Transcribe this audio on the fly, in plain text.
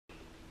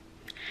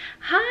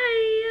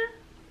Hi,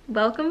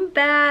 welcome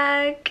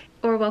back,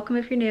 or welcome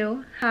if you're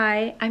new.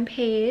 Hi, I'm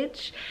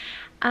Paige.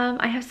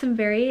 I have some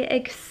very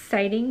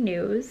exciting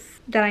news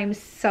that I'm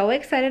so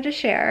excited to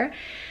share.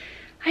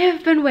 I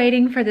have been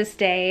waiting for this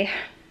day.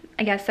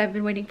 I guess I've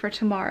been waiting for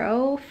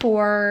tomorrow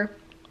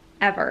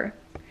forever.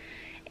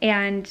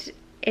 And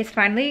it's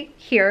finally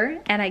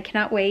here and I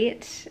cannot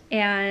wait.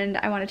 And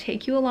I want to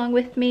take you along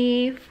with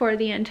me for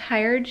the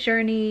entire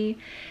journey.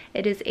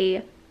 It is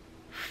a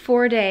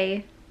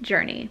 4-day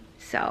journey.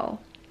 So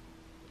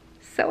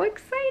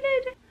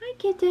excited. Hi,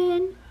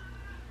 kitten.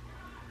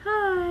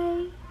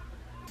 Hi.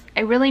 I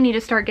really need to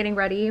start getting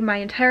ready. My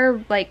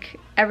entire,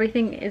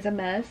 everything is a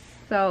mess.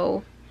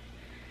 So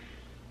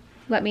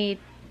let me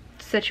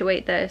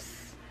situate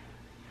this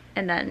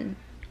and then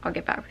I'll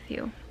get back with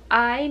you.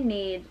 I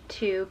need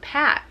to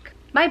pack.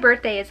 My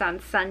birthday is on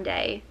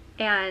Sunday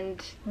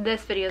and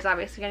this video is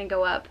obviously going to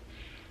go up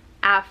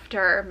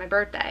after my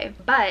birthday,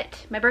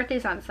 but my birthday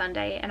is on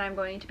Sunday and I'm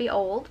going to be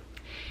old.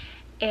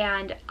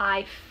 And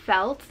I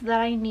felt that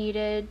I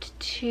needed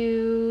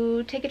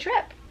to take a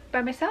trip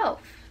by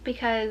myself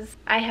because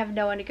I have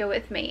no one to go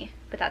with me.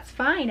 But that's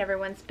fine.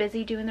 Everyone's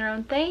busy doing their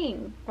own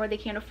thing, or they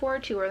can't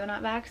afford to, or they're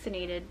not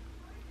vaccinated.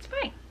 It's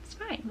fine. It's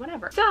fine.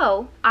 Whatever.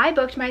 So I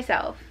booked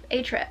myself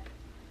a trip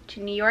to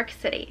New York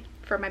City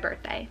for my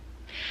birthday.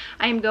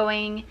 I am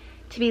going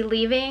to be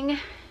leaving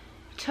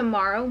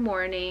tomorrow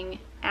morning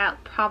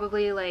at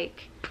probably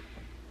like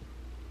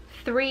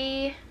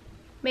 3,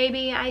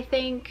 maybe, I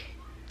think.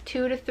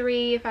 2 to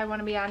 3 if I want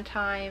to be on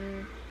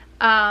time.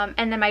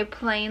 And then my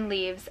plane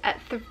leaves at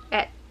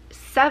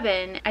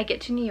 7. I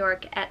get to New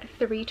York at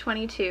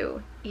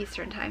 3:22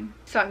 Eastern time.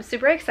 So I'm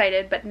super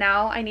excited, but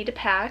now I need to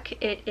pack.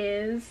 It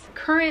is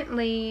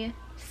currently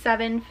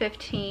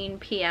 7:15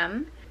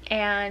 p.m.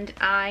 and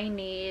I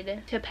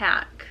need to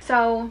pack.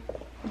 So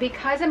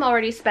because I'm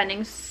already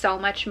spending so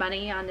much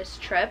money on this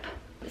trip,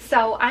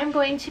 so I'm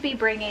going to be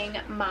bringing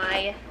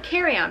my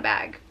carry-on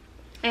bag,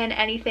 and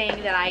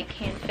anything that I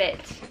can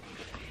fit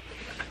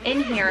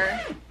in here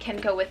can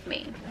go with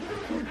me.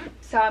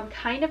 So I'm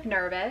kind of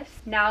nervous.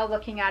 Now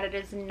looking at it,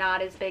 is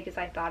not as big as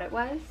I thought it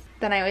was.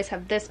 Then I always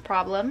have this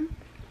problem.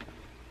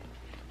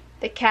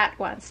 The cat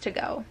wants to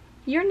go.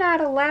 You're not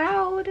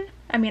allowed.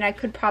 I mean, I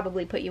could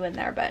probably put you in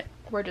there, but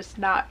we're just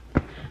not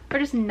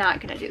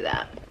gonna do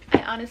that.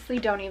 I honestly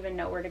don't even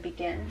know where to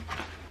begin.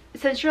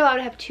 Since you're allowed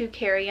to have 2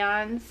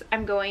 carry-ons,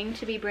 I'm going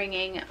to be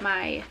bringing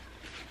my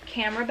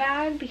camera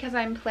bag because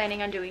I'm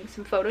planning on doing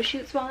some photo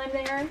shoots while I'm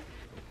there.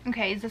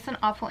 Okay, is this an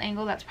awful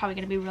angle? That's probably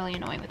going to be really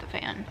annoying with the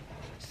fan.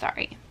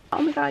 Sorry. Oh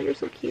my god, you're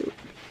so cute.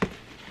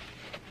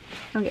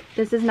 Okay,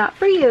 this is not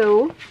for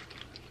you.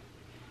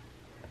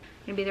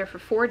 I'm going to be there for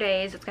 4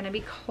 days. It's going to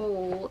be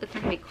cold. It's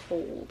going to be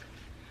cold.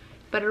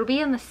 But it'll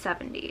be in the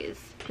 70s.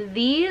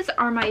 These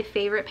are my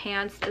favorite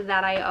pants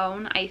that I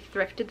own. I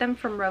thrifted them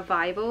from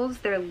Revivals.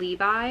 They're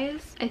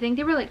Levi's. I think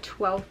they were like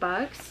 12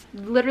 bucks.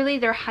 Literally,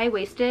 they're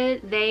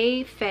high-waisted.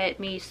 They fit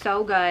me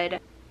so good.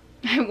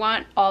 I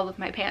want all of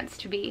my pants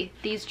to be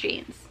these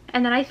jeans.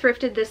 And then I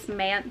thrifted this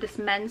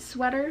men's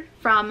sweater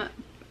from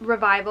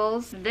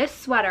Revivals. This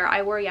sweater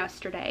I wore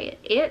yesterday.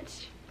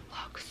 It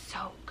looks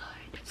so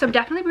good. So I'm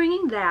definitely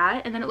bringing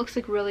that. And then it looks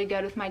like really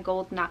good with my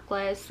gold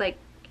necklace, like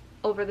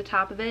over the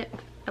top of it.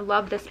 I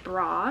love this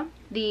bra.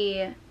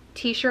 The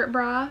t-shirt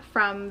bra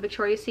from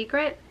Victoria's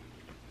Secret.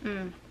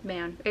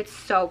 Man, it's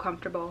so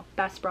comfortable.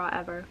 Best bra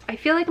ever. I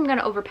feel like I'm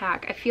gonna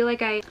overpack. I feel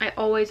like I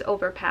always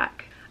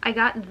overpack. I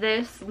got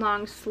this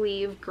long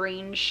sleeve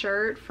green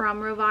shirt from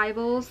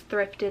Revivals,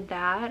 thrifted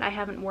that. I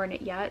haven't worn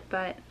it yet,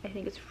 but I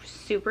think it's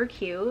super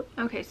cute.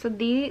 Okay, so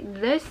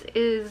this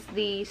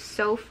is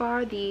so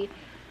far the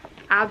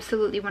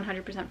absolutely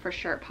 100% for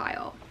sure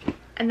pile.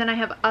 And then I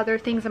have other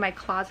things in my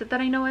closet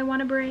that I know I want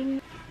to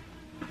bring.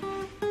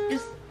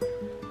 Just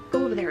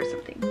go over there or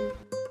something.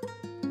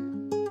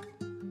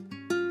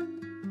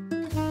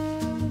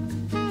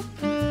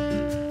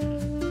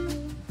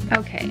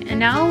 Okay, and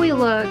now we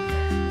look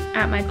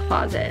at my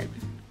closet.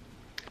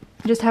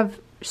 I just have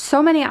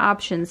so many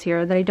options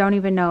here that I don't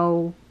even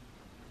know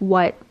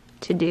what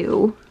to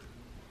do.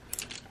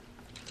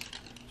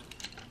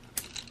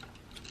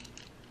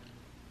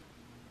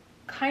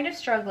 Kind of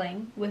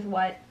struggling with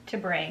what to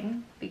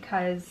bring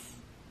because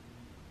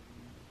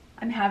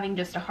I'm having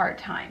just a hard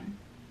time.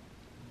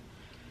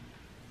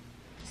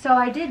 So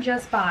I did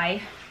just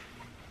buy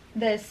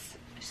this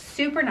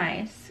super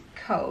nice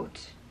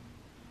coat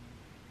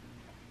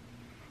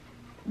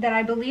that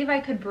I believe I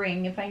could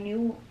bring if I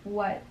knew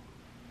what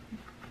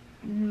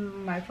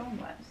my phone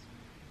was.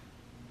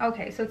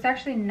 Okay, so it's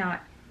actually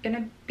not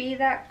gonna be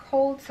that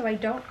cold, so I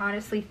don't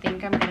honestly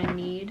think I'm gonna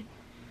need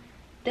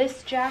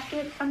this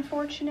jacket,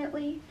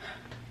 unfortunately.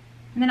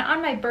 And then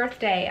on my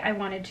birthday, I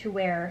wanted to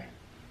wear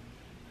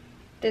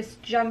this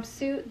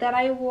jumpsuit that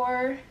I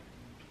wore.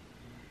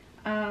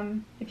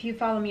 If you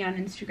follow me on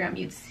Instagram,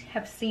 you'd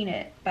have seen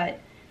it, but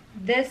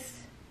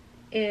this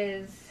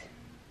is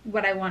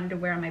what I wanted to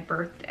wear on my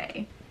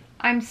birthday.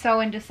 I'm so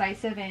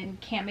indecisive and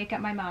can't make up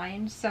my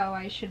mind, so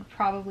I should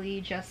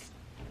probably just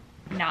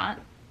not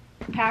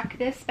pack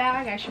this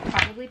bag. I should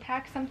probably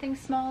pack something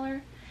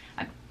smaller.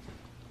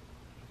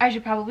 I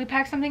should probably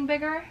pack something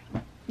bigger.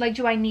 Like,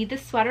 do I need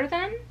this sweater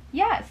then?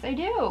 Yes, I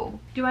do.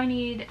 Do I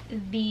need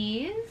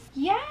these?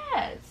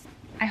 Yes.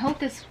 I hope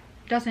this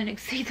doesn't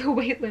exceed the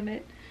weight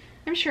limit.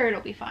 I'm sure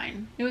it'll be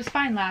fine. It was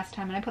fine last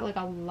time and I put like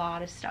a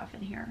lot of stuff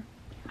in here.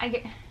 I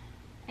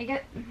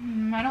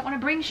don't want to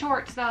bring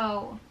shorts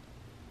though.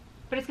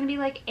 But it's gonna be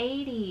like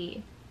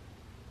 80.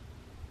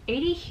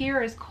 80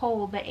 here is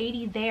cold, but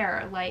 80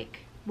 there, like,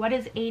 what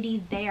is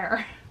 80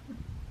 there?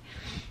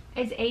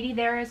 Is 80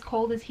 there as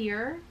cold as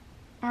here?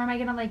 Or am I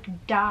gonna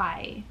like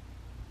die?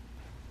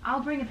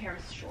 I'll bring a pair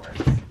of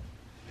shorts.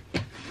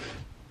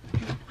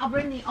 I'll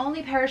bring the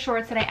only pair of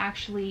shorts that I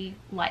actually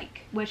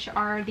like, which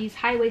are these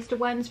high-waisted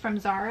ones from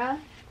Zara.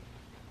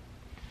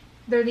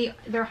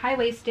 They're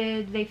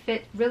high-waisted, they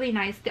fit really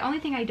nice. The only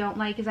thing I don't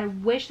like is I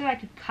wish that I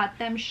could cut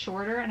them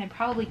shorter, and I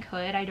probably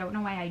could. I don't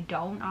know why I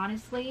don't,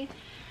 honestly.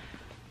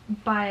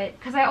 But,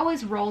 because I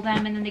always roll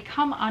them and then they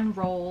come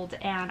unrolled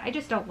and I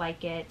just don't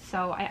like it.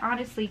 So I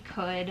honestly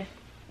could.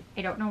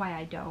 I don't know why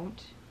I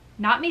don't.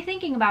 Not me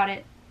thinking about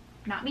it.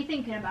 Not me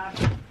thinking about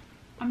it.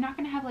 I'm not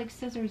going to have like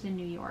scissors in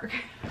New York.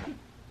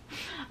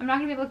 I'm not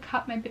going to be able to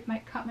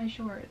cut my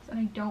shorts, and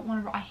I don't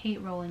want to. I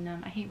hate rolling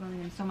them. I hate rolling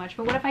them so much.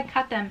 But what if I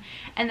cut them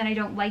and then I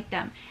don't like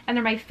them and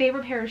they're my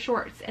favorite pair of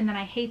shorts and then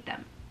I hate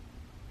them?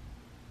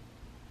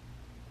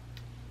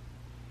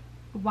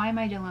 Why am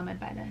I dilemmaed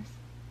by this?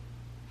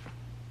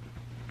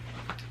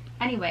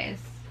 Anyways,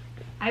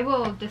 I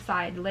will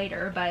decide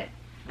later, but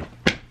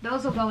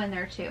those will go in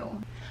there too.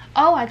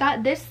 Oh, I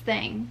got this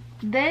thing.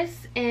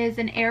 This is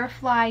an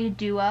Airfly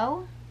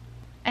Duo.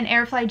 An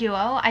Airfly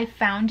Duo. I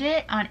found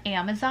it on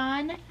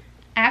Amazon. I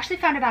actually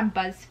found it on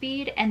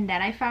BuzzFeed and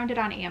then I found it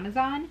on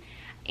Amazon.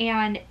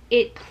 And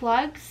it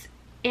plugs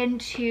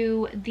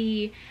into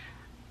the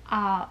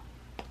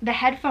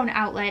headphone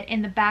outlet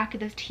in the back of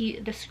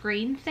the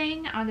screen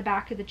thing on the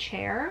back of the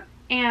chair.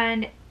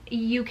 And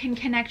you can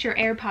connect your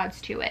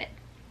AirPods to it.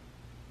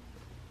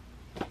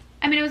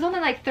 I mean, it was only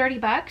like 30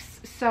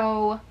 bucks,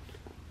 so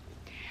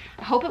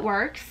I hope it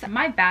works.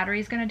 My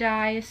battery's gonna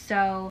die,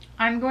 so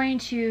I'm going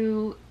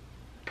to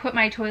put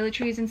my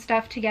toiletries and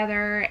stuff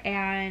together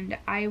and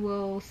I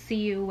will see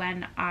you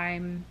when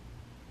I'm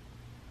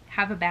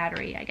have a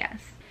battery, I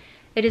guess.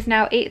 It is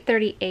now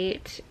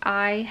 8:38.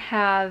 I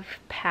have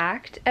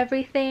packed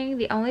everything.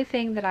 The only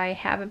thing that I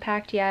haven't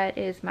packed yet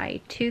is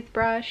my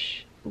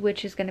toothbrush,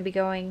 which is going to be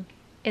going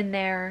in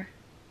there,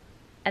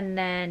 and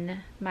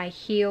then my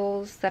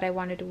heels that I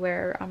wanted to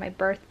wear on my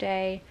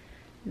birthday,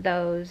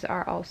 those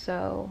are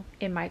also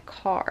in my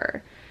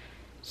car.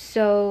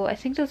 So I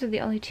think those are the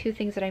only two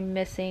things that I'm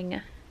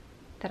missing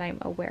that I'm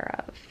aware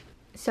of.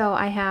 So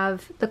I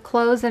have the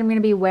clothes that I'm going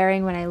to be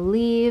wearing when I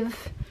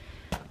leave.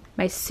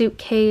 My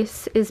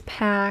suitcase is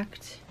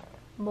packed.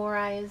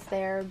 Morai is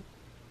there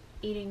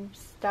eating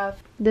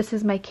stuff. This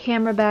is my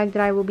camera bag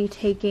that I will be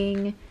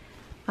taking.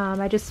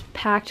 I just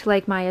packed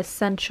like my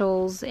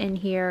essentials in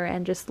here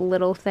and just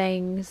little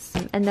things.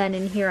 And then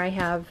in here I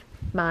have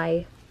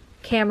my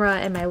camera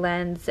and my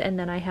lens, and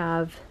then I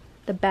have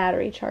the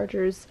battery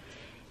chargers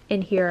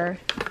in here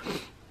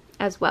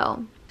as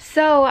well.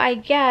 So I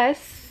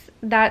guess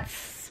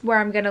that's where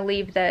I'm gonna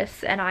leave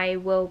this, and I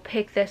will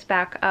pick this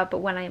back up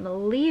when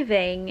I'm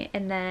leaving,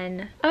 and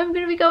then I'm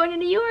gonna be going to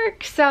New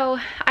York. So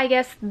I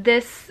guess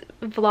this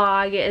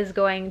vlog is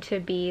going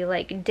to be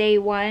like day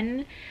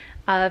one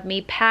of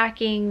me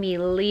packing, me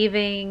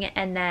leaving,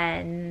 and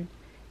then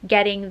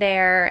getting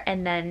there,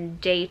 and then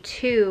day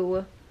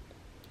two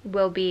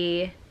will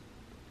be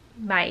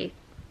my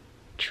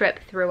trip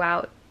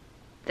throughout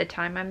the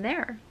time I'm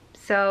there.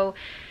 So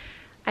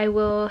I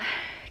will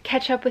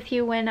catch up with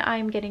you when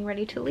I'm getting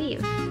ready to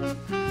leave.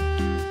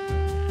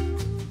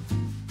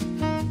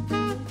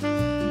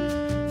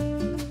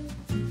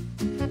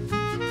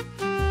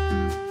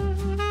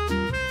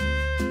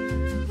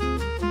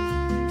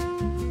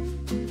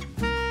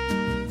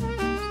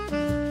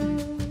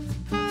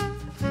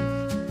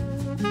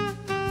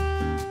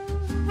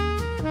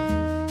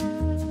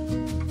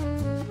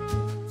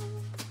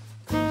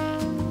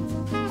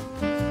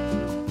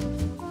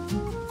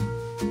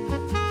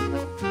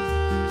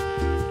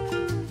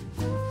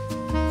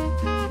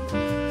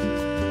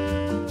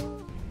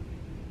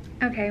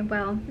 Okay,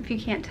 well, if you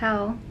can't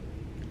tell,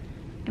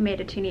 I made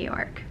it to New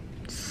York.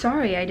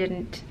 Sorry I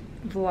didn't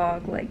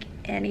vlog like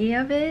any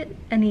of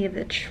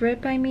the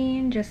trip, I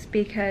mean, just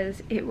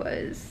because it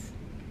was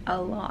a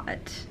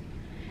lot.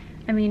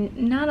 I mean,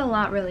 not a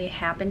lot really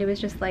happened. It was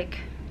just like,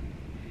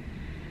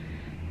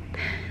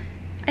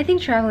 I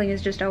think traveling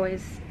is just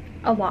always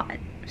a lot.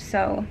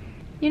 So,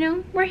 you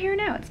know, we're here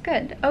now, it's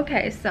good.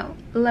 Okay, so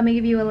let me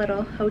give you a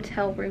little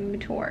hotel room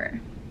tour.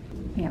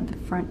 We have the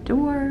front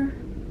door.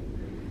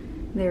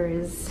 There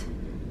is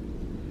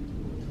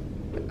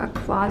a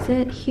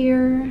closet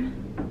here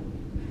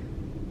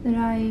that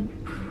I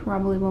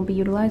probably won't be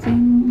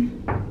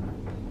utilizing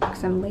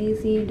because I'm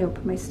lazy, don't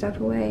put my stuff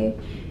away.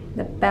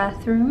 The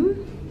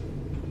bathroom.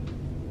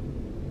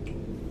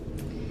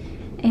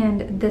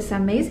 And this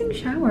amazing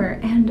shower.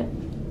 And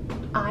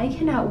I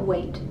cannot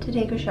wait to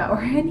take a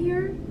shower in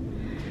here.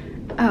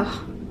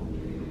 Oh,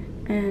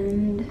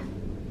 and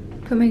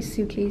put my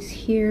suitcase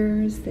here.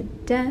 Here's the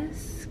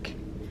desk.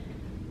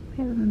 We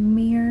have a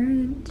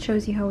mirror. It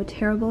shows you how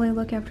terrible I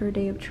look after a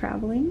day of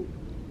traveling.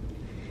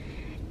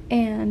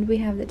 And we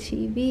have the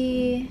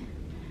TV,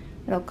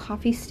 little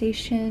coffee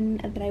station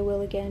that I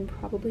will again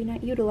probably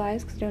not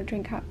utilize because I don't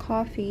drink hot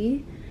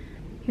coffee.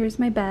 Here's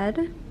my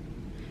bed.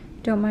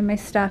 Don't mind my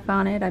stuff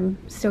on it. I'm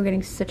still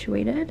getting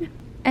situated.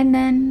 And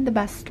then the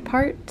best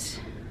part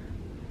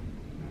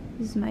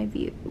is my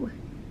view.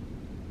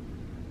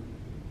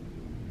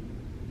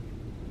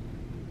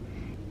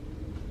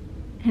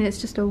 And it's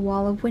just a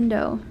wall of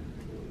window.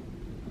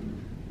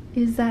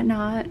 Is that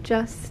not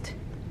just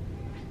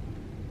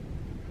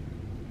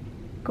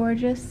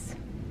gorgeous?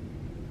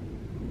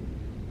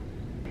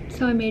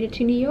 So I made it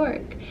to New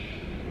York.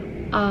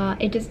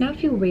 It does not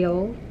feel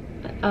real.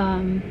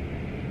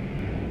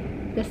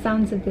 The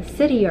sounds of the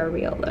city are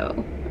real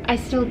though. It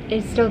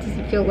still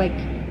doesn't feel like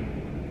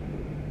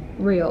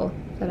real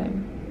that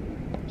I'm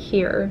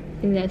here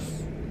in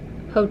this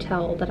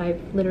hotel that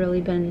I've literally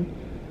been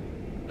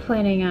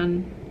planning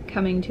on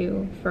coming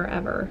to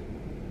forever.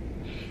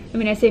 I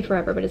mean, I say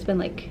forever, but it's been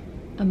like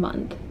a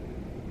month.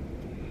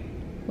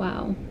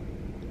 Wow.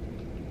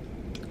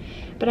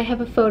 But I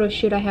have a photo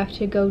shoot I have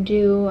to go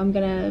do. I'm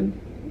gonna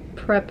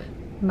prep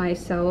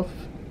myself,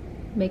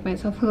 make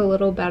myself feel a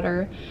little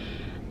better.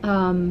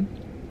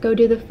 Go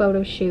do the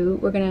photo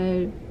shoot. We're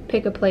gonna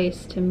pick a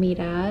place to meet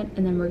at,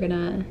 and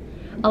then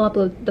I'll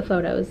upload the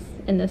photos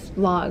in this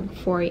vlog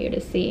for you to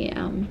see.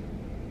 And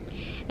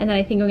then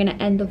I think we're gonna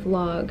end the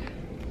vlog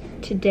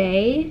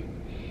today,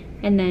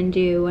 and then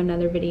do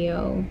another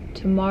video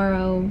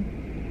tomorrow,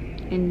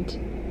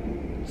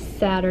 and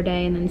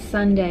Saturday, and then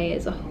Sunday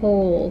is a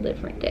whole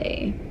different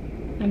day.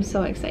 I'm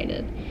so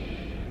excited.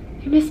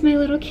 I miss my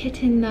little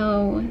kitten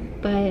though,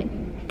 but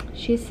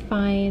she's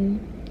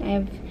fine. I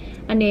have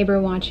a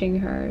neighbor watching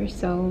her,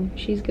 so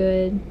she's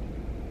good.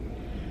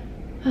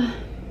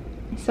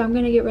 So I'm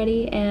gonna get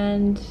ready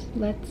and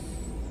let's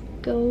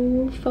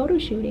go photo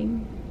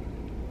shooting.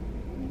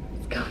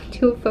 Let's go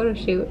do a photo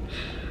shoot.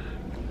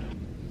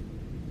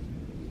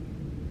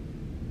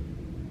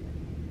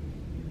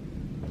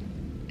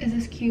 Is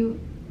this cute?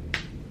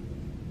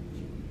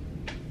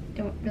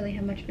 Don't really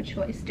have much of a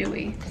choice, do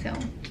we? So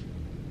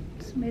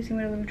it's amazing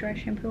what a little dry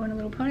shampoo and a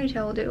little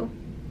ponytail will do.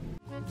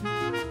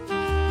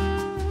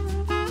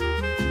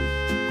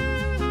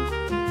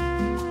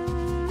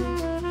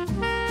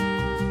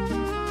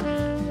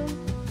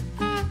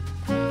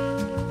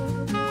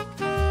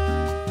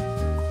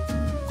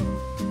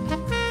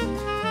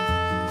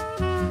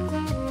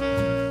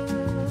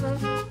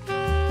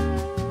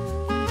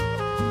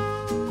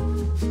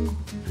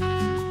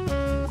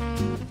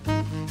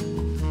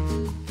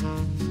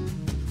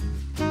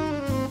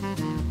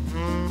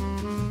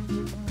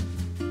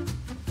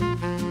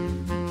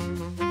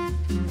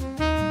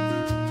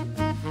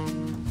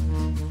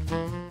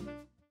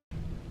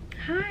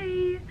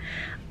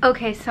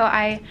 Okay, so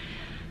I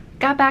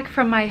got back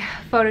from my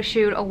photo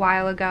shoot a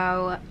while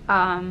ago,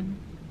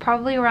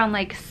 probably around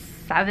like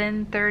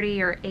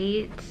 7:30 or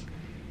 8.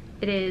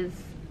 It is,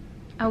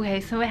 okay,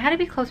 so it had to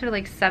be closer to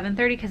like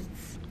 7:30 because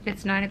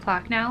it's 9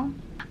 o'clock now.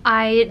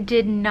 I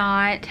did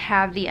not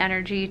have the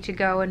energy to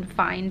go and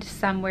find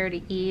somewhere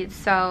to eat,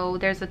 so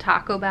there's a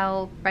Taco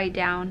Bell right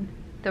down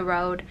the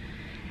road,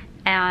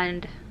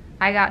 and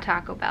I got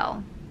Taco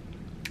Bell.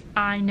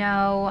 I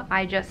know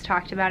I just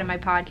talked about in my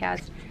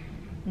podcast,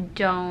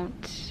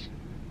 don't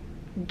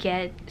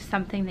get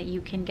something that you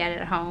can get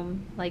at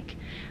home, like,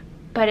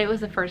 but it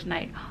was the first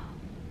night.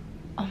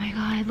 Oh my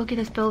god, look at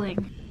this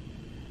building.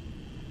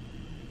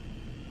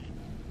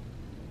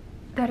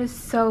 That is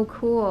so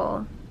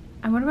cool.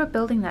 I wonder what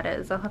building that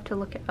is. I'll have to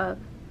look it up.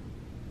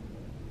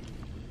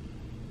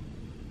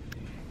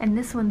 And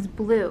this one's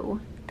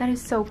blue. That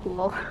is so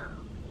cool.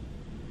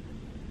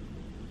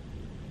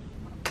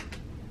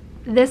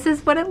 This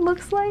is what it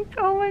looks like.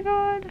 Oh my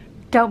god.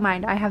 Don't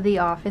mind, I have The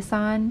Office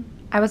on.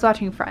 I was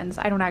watching Friends.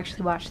 I don't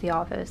actually watch The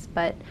Office,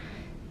 but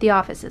The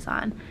Office is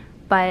on.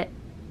 But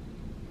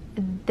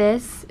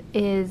this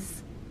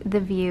is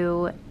the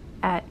view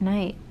at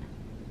night.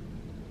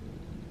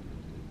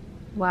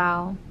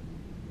 Wow.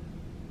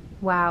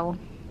 Wow.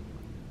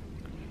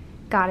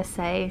 Gotta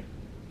say,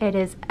 it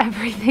is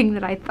everything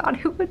that I thought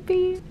it would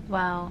be.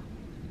 Wow.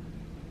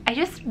 I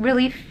just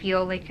really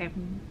feel like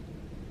I'm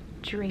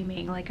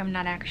dreaming, like I'm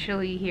not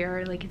actually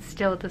here, like it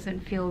still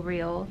doesn't feel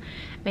real.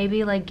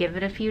 Maybe like give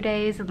it a few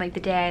days and like the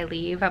day I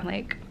leave I'm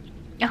like,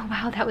 oh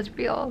wow, that was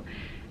real.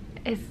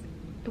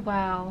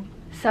 Wow.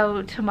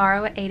 So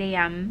tomorrow at 8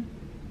 a.m.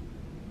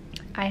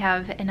 I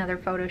have another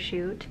photo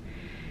shoot,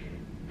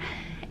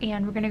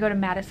 and we're gonna go to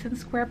Madison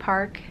Square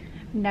Park.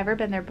 I've never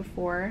been there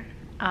before,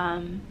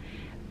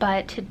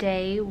 but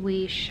today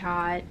we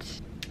shot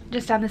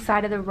just on the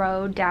side of the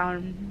road,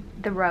 down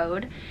the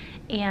road,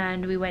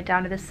 and we went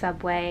down to the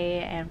subway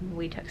and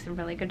we took some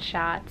really good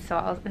shots, so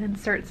I'll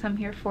insert some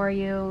here for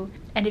you.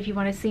 And if you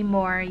want to see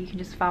more, you can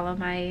just follow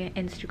my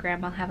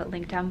Instagram. I'll have it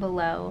linked down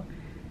below.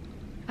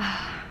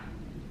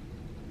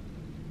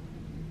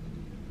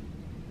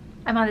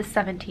 I'm on the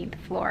 17th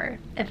floor,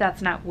 if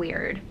that's not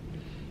weird.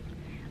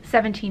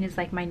 17 is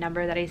like my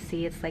number that I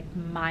see. It's like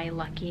my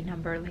lucky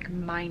number, like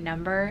my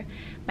number.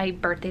 My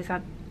birthday's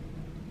on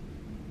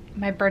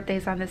the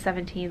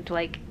 17th,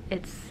 like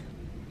it's,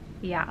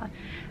 yeah.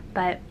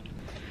 But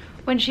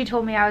when she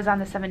told me I was on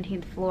the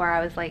 17th floor,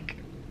 I was like,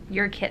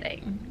 you're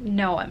kidding.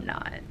 No, I'm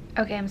not.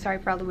 Okay, I'm sorry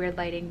for all the weird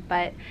lighting,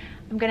 but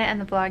I'm gonna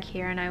end the vlog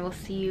here, and I will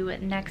see you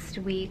next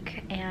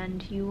week,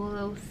 and you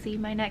will see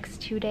my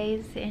next 2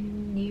 days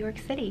in New York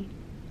City.